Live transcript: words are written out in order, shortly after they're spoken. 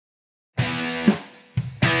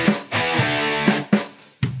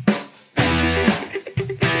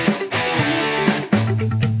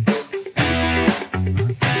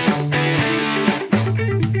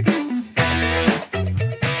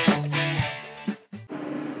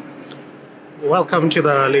Welcome to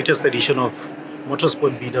the latest edition of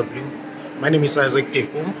Motorsport BW. My name is Isaac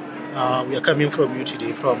Pekum. We are coming from you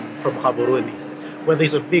today from Gaborone, where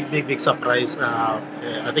there's a big surprise.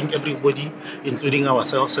 I think everybody, including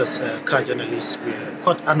ourselves as car journalists, we're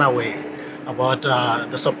caught unaware about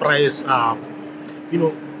the surprise, a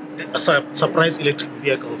surprise electric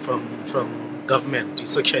vehicle from government.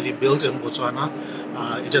 It's actually built in Botswana.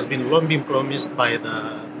 It has been long been promised by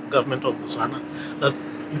the government of Botswana that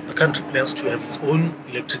the country plans to have its own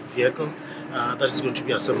electric vehicle that is going to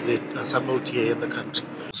be assembled here in the country.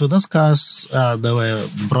 So those cars, they were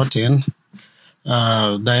brought in.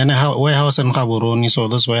 The warehouse in Gaborone, so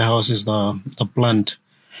this warehouse is the plant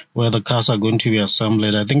where the cars are going to be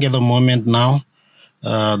assembled. I think at the moment now,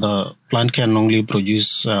 the plant can only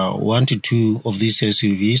produce 1 to 2 of these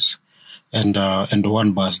SUVs and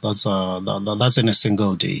one bus. That's in a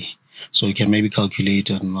single day. So you can maybe calculate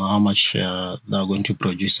on how much they're going to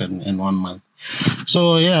produce in 1 month.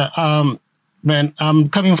 So yeah, man, I'm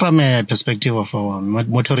coming from a perspective of a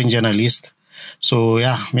motoring journalist. So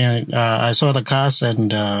yeah, man, I saw the cars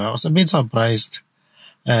and I was a bit surprised.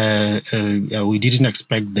 We didn't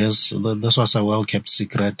expect this. This was a well-kept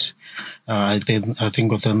secret. I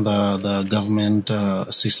think within the government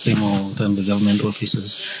system or within the government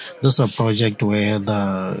offices, this is a project where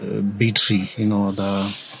the BITRI,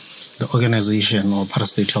 the organization or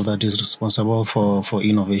parastatal that is responsible for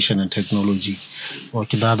innovation and technology,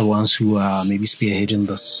 okay, they're the ones who are maybe spearheading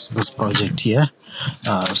this project here.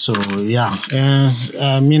 So yeah,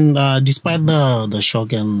 despite the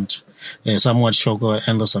shock and somewhat shock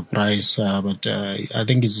and the surprise, but I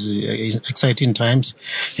think it's exciting times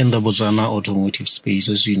in the Botswana automotive space.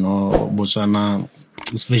 As you know, Botswana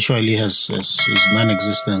is virtually is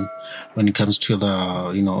non-existent when it comes to the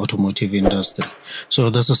automotive industry. So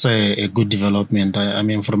this is a good development. I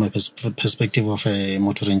mean, from a perspective of a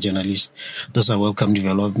motoring journalist, this is a welcome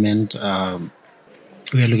development. We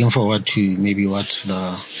are looking forward to maybe what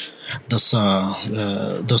this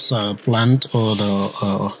plant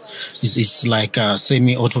or it's like a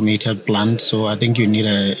semi-automated plant. So I think you need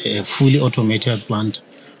a fully automated plant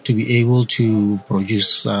to be able to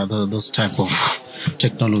produce this type of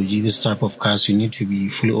technology, this type of cars. You need to be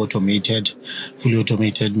fully automated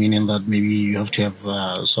meaning that maybe you have to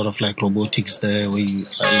have sort of like robotics there where you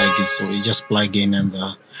just plug in and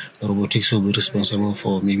the robotics will be responsible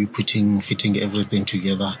for maybe fitting everything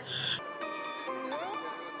together.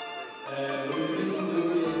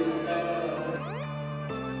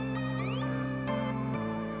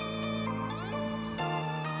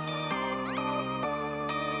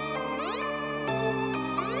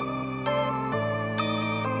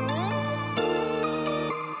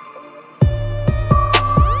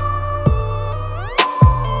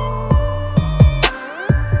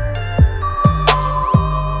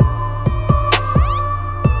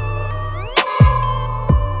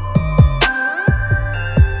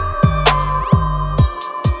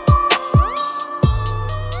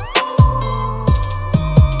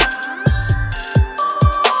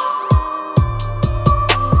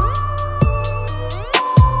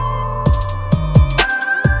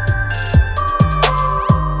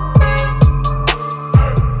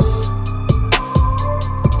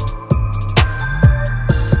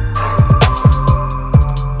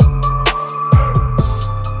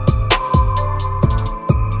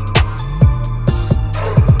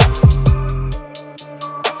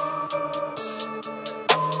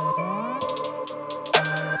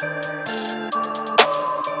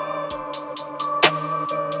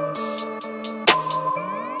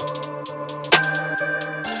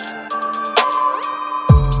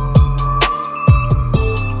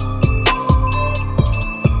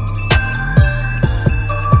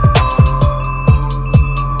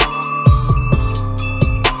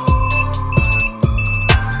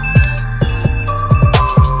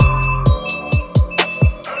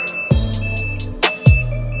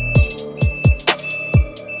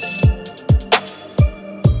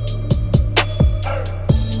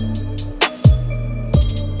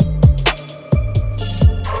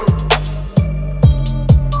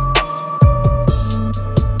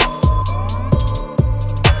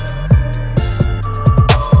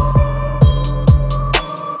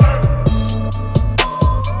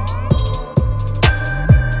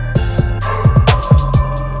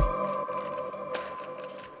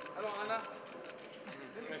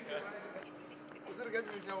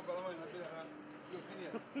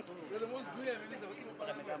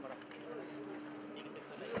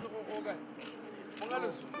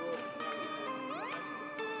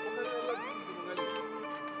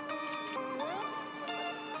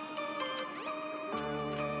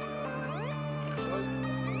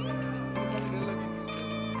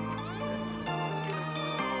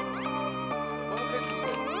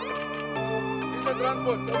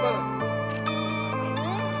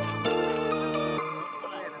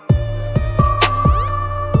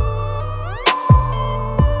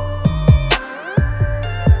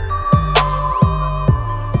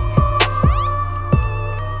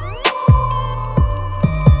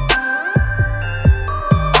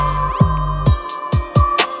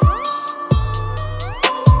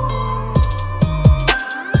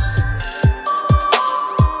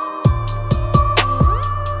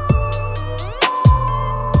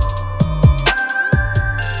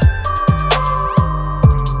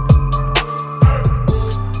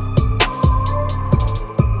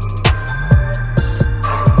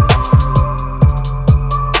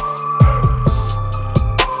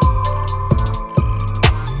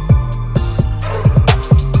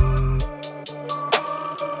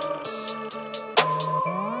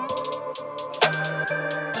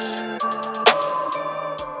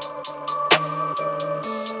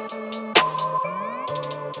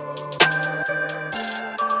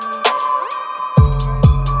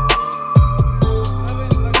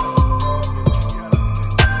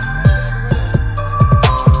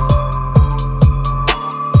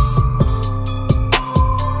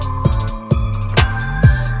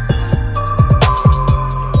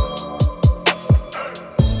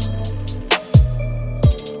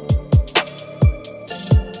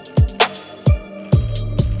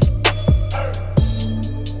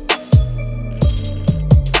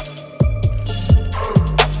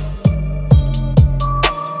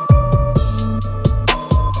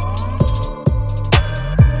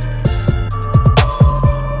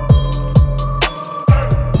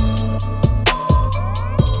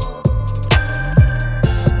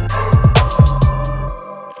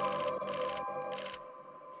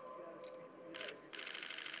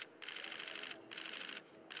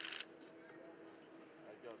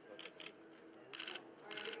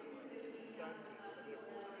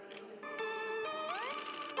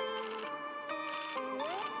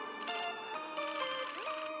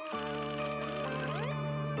 Bye.